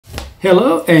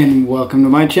Hello and welcome to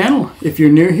my channel. If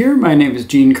you're new here, my name is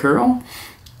Gene Curl,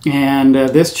 and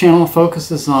this channel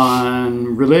focuses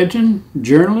on religion,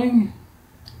 journaling,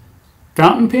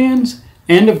 fountain pens,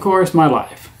 and of course my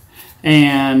life.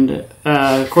 And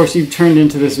of course you've turned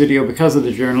into this video because of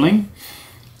the journaling.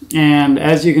 And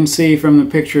as you can see from the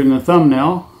picture in the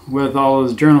thumbnail with all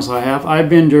those journals I have, I've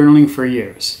been journaling for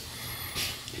years.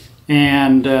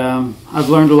 And I've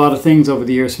learned a lot of things over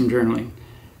the years from journaling.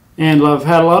 And I've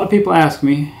had a lot of people ask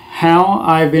me how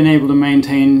I've been able to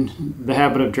maintain the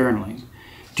habit of journaling.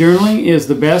 Journaling is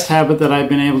the best habit that I've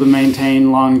been able to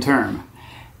maintain long term.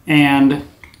 And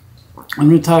I'm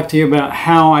going to talk to you about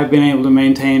how I've been able to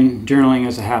maintain journaling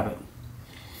as a habit.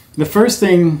 The first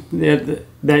thing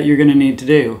that you're going to need to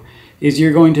do is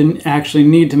you're going to actually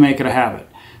need to make it a habit,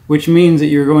 which means that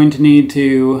you're going to need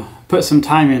to put some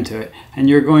time into it, and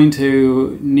you're going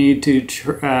to need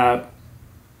to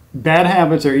bad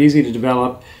habits are easy to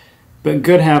develop, but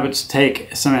good habits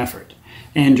take some effort.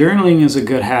 And journaling is a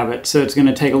good habit, so it's going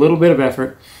to take a little bit of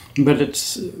effort, but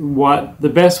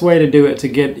the best way to do it, to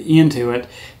get into it,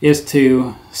 is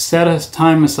to set a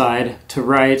time aside to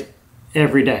write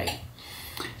every day.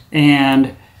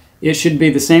 And it should be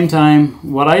the same time.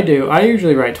 What I do, I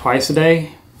usually write twice a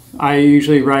day. I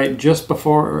usually write just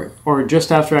before or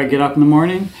just after I get up in the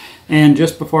morning and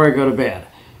just before I go to bed.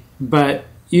 But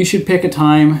you should pick a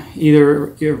time, either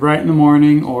right in the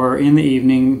morning or in the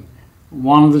evening,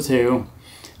 one of the two,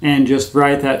 and just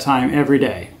write that time every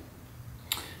day.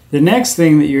 The next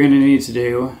thing that you're going to need to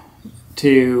do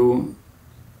to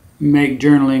make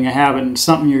journaling a habit and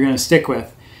something you're going to stick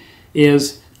with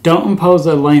is don't impose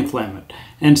a length limit.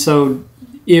 And so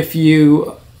if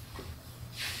you're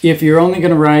only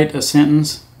going to write a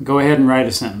sentence, go ahead and write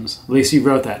a sentence. At least you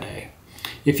wrote that day.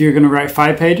 If you're going to write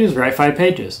 5 pages, write 5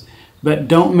 pages. But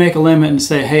don't make a limit and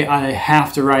say, hey, I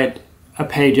have to write a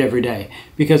page every day.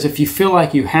 Because if you feel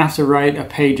like you have to write a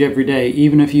page every day,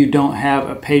 even if you don't have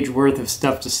a page worth of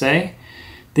stuff to say,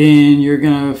 then you're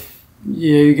gonna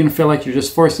feel like you're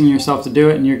just forcing yourself to do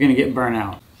it, and you're gonna get burnt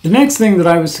out. The next thing that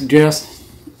I would suggest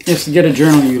is to get a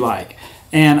journal you like.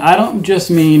 And I don't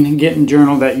just mean getting a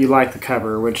journal that you like the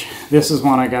cover, which this is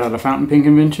one I got at a fountain pen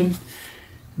convention.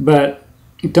 But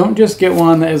don't just get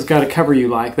one that has got a cover you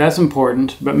like. That's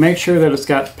important, but make sure that it's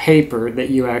got paper that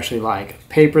you actually like.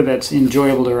 Paper that's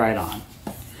enjoyable to write on.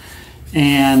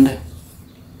 And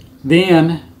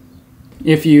then,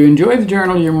 if you enjoy the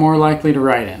journal, you're more likely to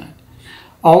write in it.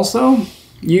 Also,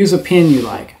 use a pen you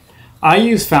like. I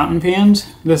use fountain pens.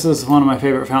 This is one of my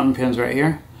favorite fountain pens right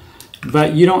here.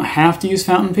 But you don't have to use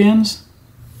fountain pens.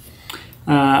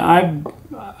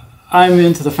 I'm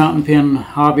into the fountain pen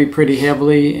hobby pretty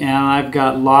heavily, and I've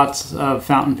got lots of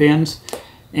fountain pens,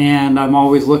 and I'm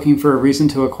always looking for a reason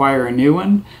to acquire a new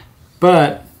one.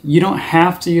 But you don't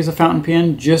have to use a fountain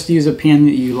pen, just use a pen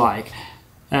that you like.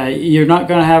 You're not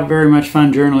going to have very much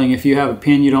fun journaling if you have a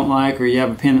pen you don't like or you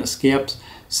have a pen that skips.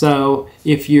 So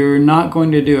if you're not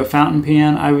going to do a fountain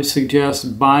pen, I would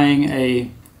suggest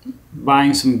buying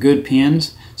some good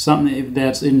pens, something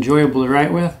that's enjoyable to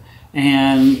write with,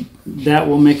 and that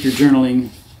will make your journaling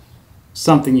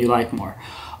something you like more.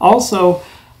 Also,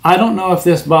 I don't know if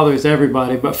this bothers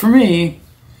everybody, but for me,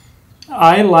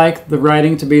 I like the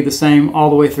writing to be the same all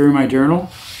the way through my journal.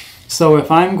 So if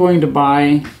I'm going to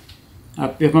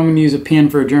use a pen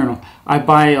for a journal, I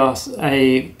buy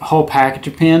a whole package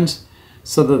of pens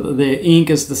so that the ink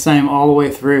is the same all the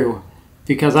way through.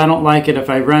 Because I don't like it if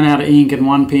I run out of ink in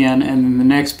one pen and then the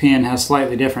next pen has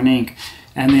slightly different ink,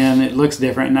 and then it looks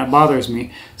different, and that bothers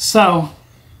me. So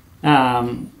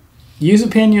use a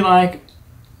pen you like,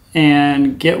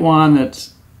 and get one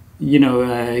that's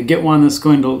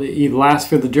going to either last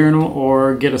for the journal,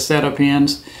 or get a set of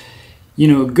pens.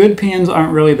 Good pens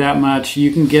aren't really that much.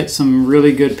 You can get some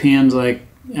really good pens like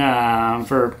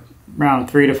for around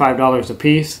 $3 to $5 a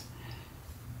piece,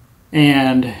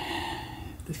 and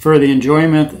for the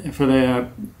enjoyment, for the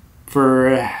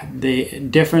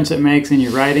difference it makes in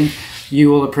your writing, you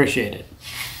will appreciate it.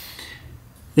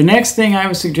 The next thing I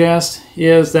would suggest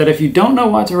is that if you don't know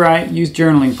what to write, use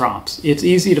journaling prompts. It's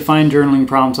easy to find journaling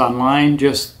prompts online.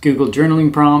 Just Google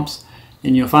journaling prompts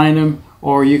and you'll find them.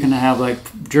 Or you can have like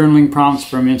journaling prompts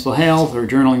for mental health, or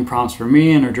journaling prompts for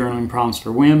men, or journaling prompts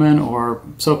for women, or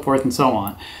so forth and so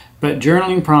on. But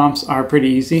journaling prompts are pretty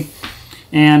easy.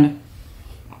 And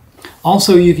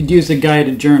also, you could use a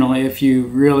guided journal if you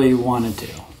really wanted to.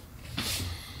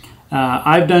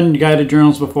 I've done guided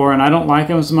journals before, and I don't like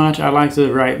them as much. I like to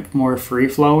write more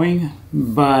free-flowing,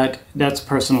 but that's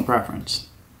personal preference.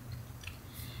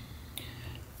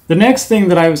 The next thing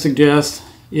that I would suggest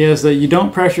is that you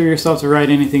don't pressure yourself to write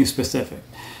anything specific.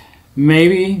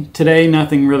 Maybe today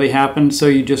nothing really happened, so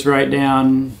you just write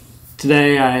down,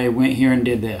 today I went here and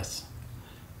did this.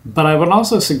 But I would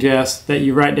also suggest that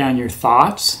you write down your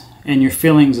thoughts and your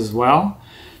feelings as well,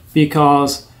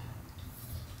 because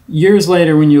years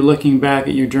later when you're looking back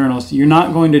at your journals, you're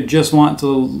not going to just want to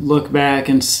look back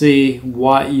and see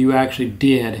what you actually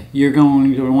did. You're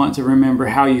going to want to remember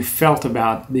how you felt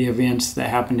about the events that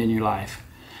happened in your life.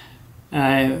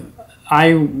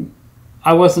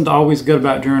 I wasn't always good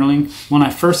about journaling. When I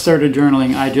first started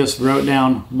journaling, I just wrote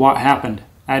down what happened.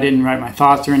 I didn't write my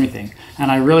thoughts or anything.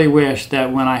 And I really wish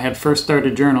that when I had first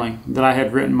started journaling that I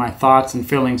had written my thoughts and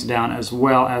feelings down as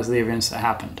well as the events that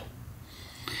happened.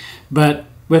 But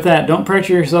with that, don't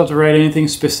pressure yourself to write anything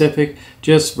specific.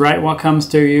 Just write what comes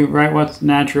to you, write what's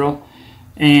natural,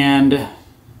 and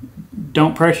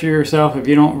don't pressure yourself. If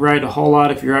you don't write a whole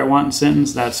lot, if you write one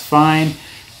sentence, that's fine.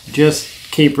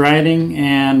 Just keep writing,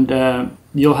 and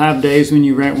you'll have days when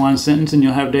you write one sentence, and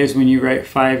you'll have days when you write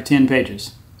 5-10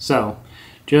 pages. So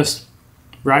just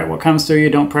write what comes to you.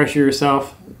 Don't pressure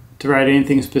yourself to write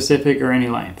anything specific or any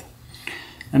length.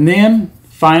 And then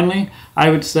finally, I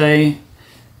would say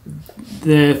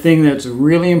the thing that's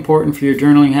really important for your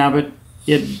journaling habit,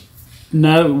 it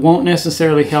won't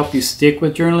necessarily help you stick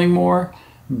with journaling more,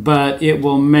 but it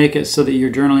will make it so that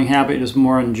your journaling habit is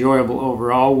more enjoyable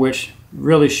overall, which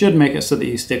really should make it so that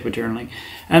you stick with journaling.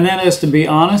 And that is to be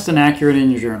honest and accurate in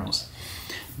your journals.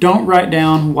 Don't write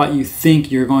down what you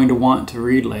think you're going to want to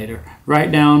read later.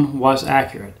 Write down what's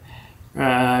accurate.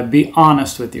 Be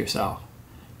honest with yourself.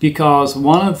 Because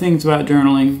one of the things about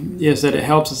journaling is that it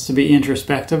helps us to be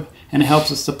introspective, and it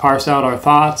helps us to parse out our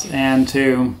thoughts, and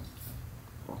it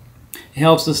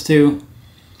helps us to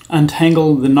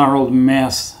untangle the gnarled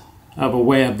mess of a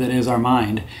web that is our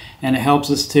mind, and it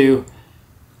helps us to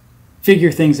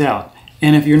figure things out.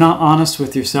 And if you're not honest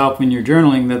with yourself when you're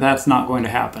journaling, that's not going to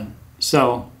happen.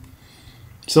 So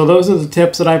those are the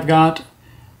tips that I've got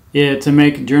to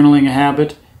make journaling a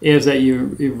habit. Is that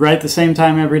you write the same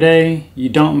time every day, you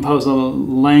don't impose a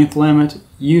length limit,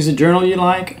 use a journal you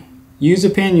like, use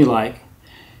a pen you like.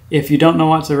 If you don't know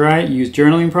what to write, use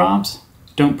journaling prompts.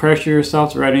 Don't pressure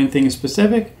yourself to write anything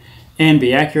specific, and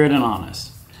be accurate and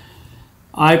honest.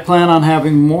 I plan on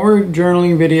having more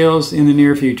journaling videos in the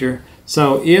near future,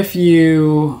 so if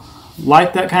you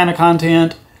like that kind of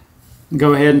content,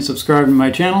 go ahead and subscribe to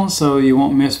my channel so you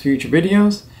won't miss future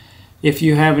videos. If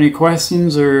you have any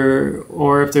questions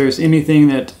or if there's anything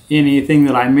that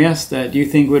I missed that you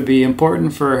think would be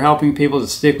important for helping people to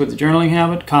stick with the journaling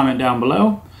habit, comment down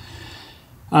below.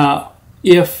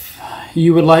 If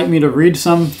you would like me to read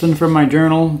something from my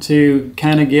journal to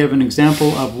kind of give an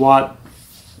example of what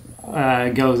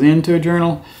goes into a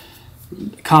journal,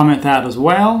 comment that as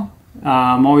well.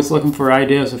 I'm always looking for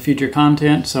ideas of future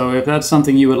content, so if that's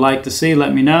something you would like to see,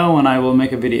 let me know and I will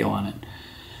make a video on it.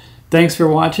 Thanks for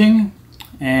watching,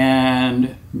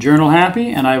 and journal happy,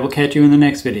 and I will catch you in the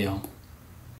next video.